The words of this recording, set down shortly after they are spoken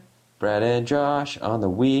Brad and Josh on the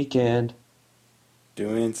weekend.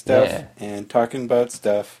 Doing stuff Yeah. and talking about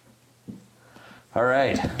stuff. All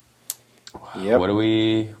right. Yep. What do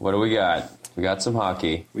we got? We got some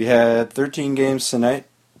hockey. We had 13 games tonight.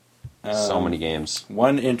 So many games.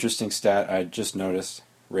 One interesting stat I just noticed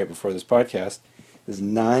right before this podcast is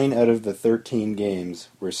 9 out of the 13 games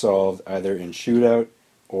were solved either in shootout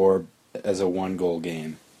or as a one-goal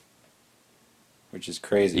game, which is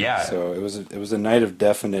crazy. Yeah. So it was a night of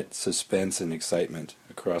definite suspense and excitement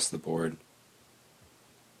across the board.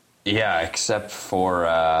 Yeah, except for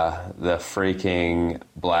the freaking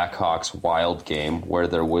Blackhawks Wild game where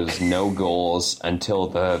there was no goals until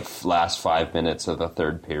the last 5 minutes of the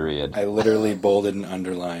third period. I literally bolded and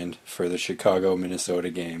underlined for the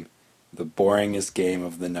Chicago-Minnesota game, the boringest game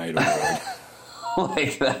of the night award.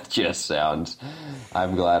 Like, that just sounds...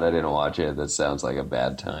 I'm glad I didn't watch it. That sounds like a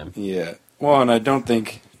bad time. Yeah. Well, and I don't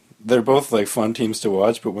think... They're both, like, fun teams to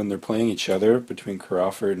watch, but when they're playing each other, between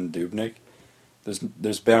Crawford and Dubnyk,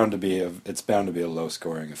 it's bound to be a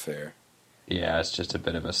low-scoring affair. Yeah, it's just a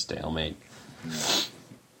bit of a stalemate.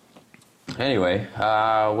 Anyway,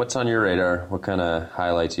 what's on your radar? What kind of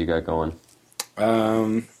highlights you got going?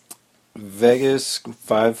 Vegas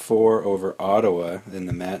 5-4 over Ottawa in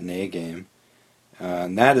the matinee game.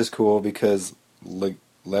 And that is cool because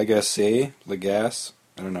Legasse,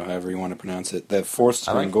 I don't know, however you want to pronounce it, the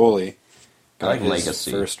fourth-string goalie got his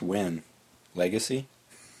Legacy. first win. Legacy?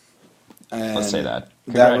 And Let's say that.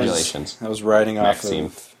 Congratulations. I was riding Maxime.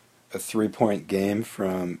 off of a 3-point game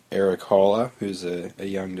from Eric Holla, who's a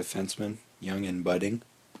young defenseman, young and budding.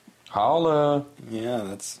 Holla! Yeah,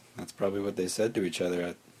 that's probably what they said to each other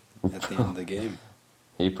at the end of the game.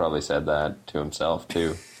 He probably said that to himself,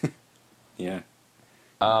 too. Yeah.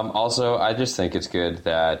 Also, I just think it's good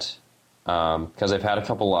that, because they've had a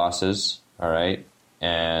couple losses, all right,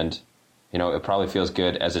 and, it probably feels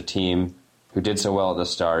good as a team who did so well at the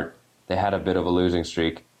start. They had a bit of a losing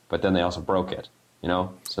streak, but then they also broke it,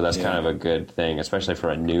 So that's kind of a good thing, especially for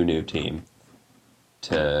a new team,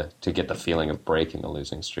 to get the feeling of breaking a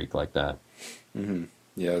losing streak like that. Mm-hmm.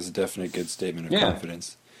 Yeah, it was a definite good statement of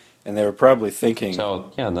confidence. And they were probably thinking...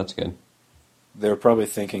 So, yeah, that's good. They were probably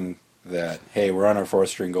thinking that, hey, we're on our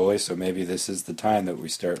fourth-string goalie, so maybe this is the time that we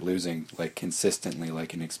start losing, like, consistently,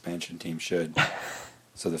 like an expansion team should.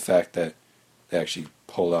 So the fact that they actually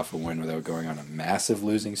pulled off a win without going on a massive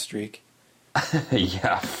losing streak.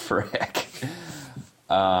 Yeah, frick.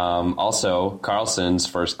 Also, Carlson's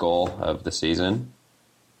first goal of the season.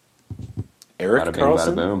 Eric Bada bing,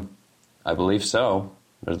 Carlson? bada boom. I believe so.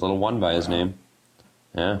 There's a little one by his name.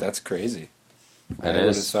 Yeah. That's crazy. I It would have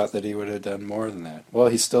is. thought that he would have done more than that. Well,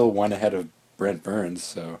 he's still one ahead of Brent Burns,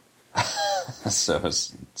 so... So,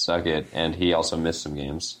 suck it. And he also missed some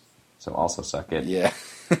games. So, also suck it. Yeah.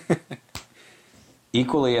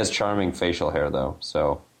 Equally as charming facial hair, though.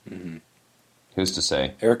 So, who's to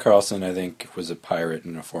say? Eric Carlson, I think, was a pirate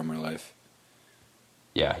in a former life.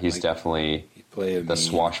 Yeah, he's definitely He'd play a the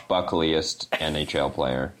swashbuckliest NHL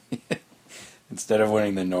player. Instead of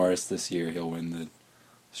winning the Norris this year, he'll win the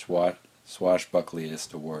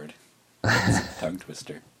swashbuckliest award. It's a tongue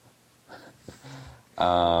twister.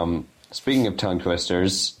 Speaking of tongue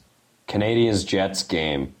twisters, Canadiens-Jets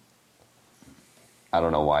game. I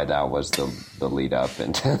don't know why that was the lead up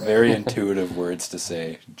into Very intuitive words to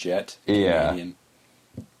say. Jet, Yeah. Canadian.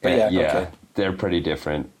 But yeah, okay. They're pretty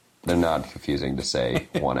different. They're not confusing to say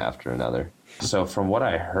one after another. So from what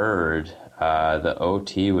I heard, the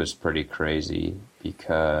OT was pretty crazy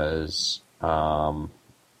because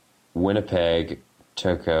Winnipeg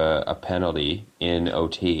took a penalty in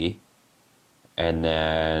OT, and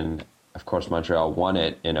then, of course, Montreal won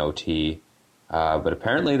it in OT. But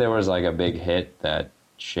apparently there was like a big hit that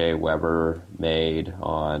Shea Weber made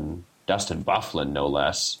on Dustin Byfuglien, no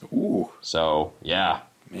less. Ooh, So, yeah.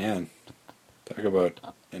 man. Talk about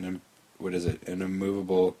an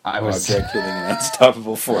immovable was- object hitting an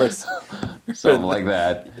unstoppable force. Something like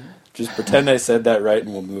that. Just pretend I said that right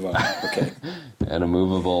and we'll move on. Okay. An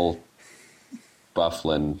immovable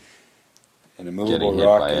Byfuglien An getting immovable hit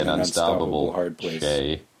rock by in an unstoppable hard place.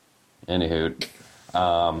 Shea. Anywho.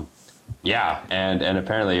 Yeah, and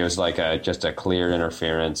apparently it was like just a clear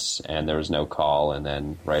interference, and there was no call, and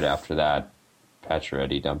then right after that,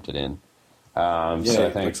 Pacioretty dumped it in. Yeah, So I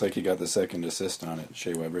it think, looks like he got the second assist on it.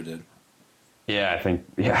 Shea Weber did. yeah, I think,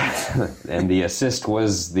 yeah, and the assist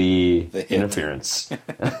was the The hit. interference.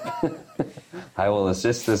 I will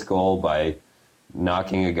assist this goal by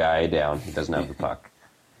knocking a guy down. He doesn't have the puck.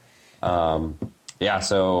 Yeah,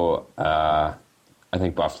 so I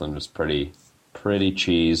think Byfuglien was pretty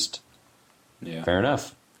cheesed. Yeah. Fair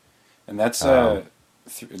enough. And that's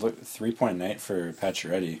 3-point night for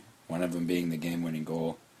Pacioretty. one of them being the game-winning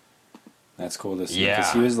goal. That's cool to see. Yeah.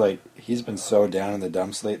 Because he was like, he's been so down in the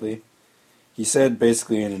dumps lately. He said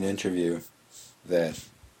basically in an interview that,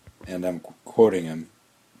 and I'm quoting him,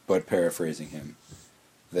 but paraphrasing him,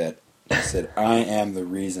 that he said, I am the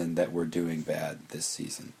reason that we're doing bad this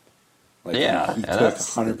season. Like, Yeah, he and took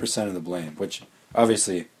that's- 100% of the blame, which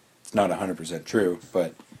obviously it's not 100% true,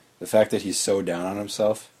 but the fact that he's so down on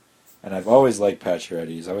himself, and I've always liked Pacioretty.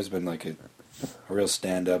 He's always been like a real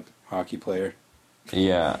stand-up hockey player.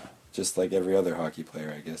 Yeah. Just like every other hockey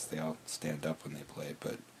player, I guess they all stand up when they play,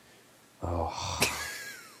 but... Oh.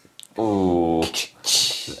 Ooh.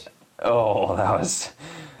 Oh, that was...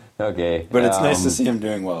 Okay. But it's nice to see him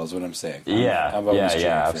doing well, is what I'm saying. I'm always cheering for him a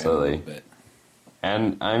absolutely. little bit.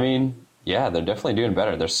 And, I mean, yeah, they're definitely doing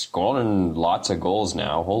better. They're scoring lots of goals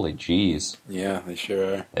now. Holy jeez. Yeah, they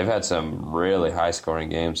sure are. They've had some really high-scoring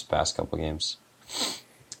games past couple games.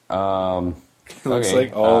 It looks Okay,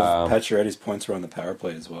 like all of Pacioretty's points were on the power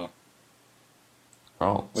play as well.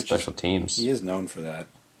 Oh, Which special teams. He is known for that.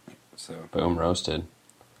 So, Boom, roasted.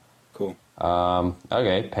 cool.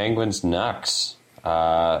 Okay, Penguins Nucks.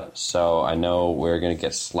 So I know we're going to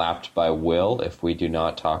get slapped by Will if we do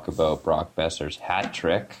not talk about Brock Besser's hat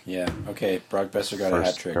trick. Yeah, okay, Brock Besser got a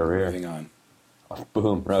First hat trick. career. Moving on.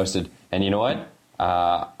 Boom, roasted. And you know what?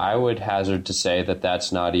 I would hazard to say that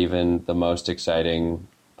that's not even the most exciting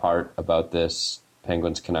part about this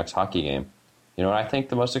Penguins Canucks hockey game. You know what I think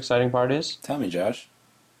the most exciting part is? Tell me, Josh.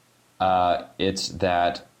 It's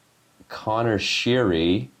that Connor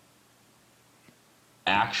Sheary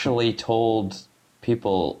actually told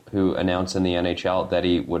people who announce in the NHL that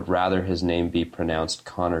he would rather his name be pronounced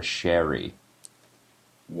Connor Sherry.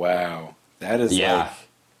 Wow. That is Yeah.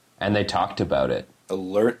 And they talked about it.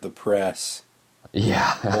 alert the press. Yeah.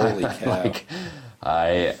 Holy cow. Like,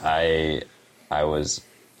 I was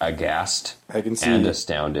aghast I can see and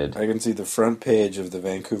astounded. I can see the front page of the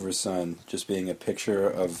Vancouver Sun just being a picture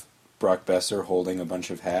of Brock Besser holding a bunch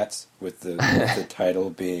of hats with the title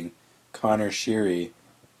being Connor Sheary.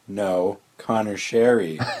 No, Connor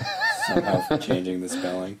Sherry. Somehow changing the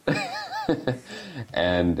spelling.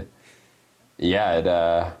 And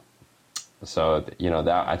yeah, so you know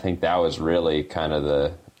that I think that was really kind of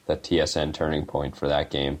the TSN turning point for that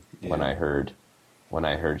game when I heard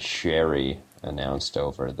Sherry announced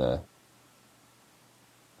over the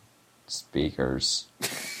speakers.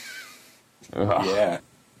 Ugh. Yeah.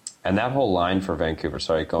 And that whole line for Vancouver.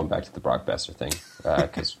 Sorry, going back to the Brock Besser thing,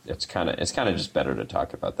 because it's kind of just better to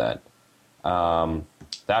talk about that.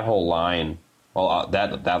 That whole line, well,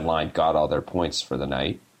 that line got all their points for the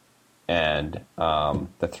night, and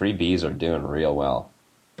the 3Bs are doing real well.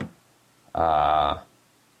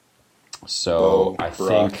 So I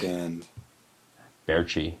Brock think and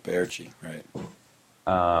Berchi. right.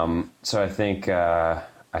 So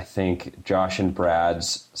I think Josh and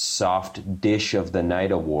Brad's soft dish of the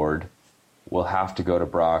night award will have to go to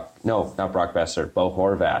Brock. No, not Brock Besser. Bo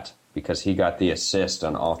Horvat, because he got the assist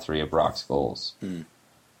on all three of Brock's goals.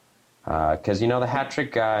 Because the hat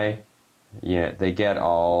trick guy, yeah, they get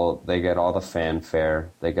all the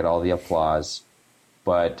fanfare, they get all the applause,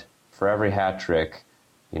 but for every hat trick,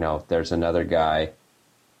 there's another guy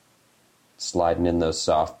sliding in those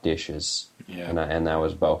soft dishes. Yeah. And that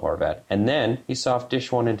was Bo Horvat. And then he soft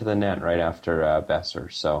dish one into the net right after Besser.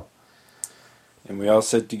 So, And we all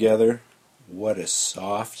said together, what a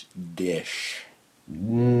soft dish.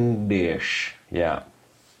 dish. Yeah.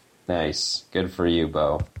 Nice. Good for you,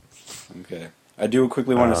 Bo. Okay. I do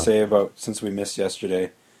quickly want to say about, since we missed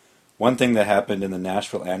yesterday, one thing that happened in the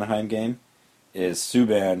Nashville-Anaheim game is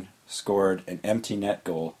Subban scored an empty net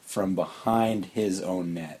goal from behind his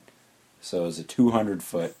own net. So it was a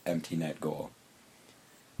 200-foot empty net goal.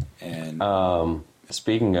 And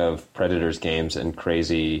Speaking of Predators games and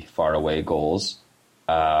crazy faraway goals,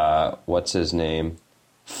 what's his name?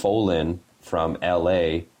 Folin from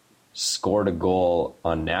L.A. scored a goal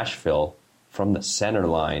on Nashville from the center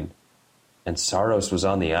line, and Saros was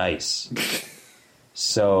on the ice.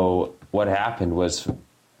 So what happened was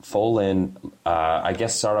Folin, I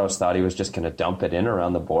guess Saros thought he was just going to dump it in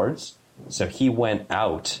around the boards, so he went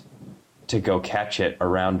out to go catch it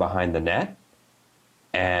around behind the net,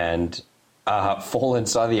 and Folin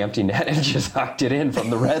saw the empty net and just hocked it in from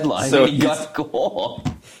the red line, So and he got the goal.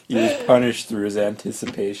 he was punished through his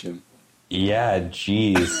anticipation. Yeah,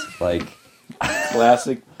 jeez. Like,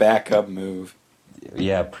 Classic backup move.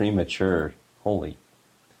 yeah, premature. Holy.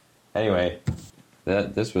 Anyway,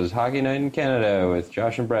 this was Hockey Night in Canada with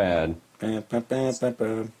Josh and Brad. Bam, bam, bam, bam,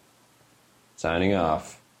 bam. Signing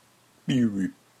off. Beep.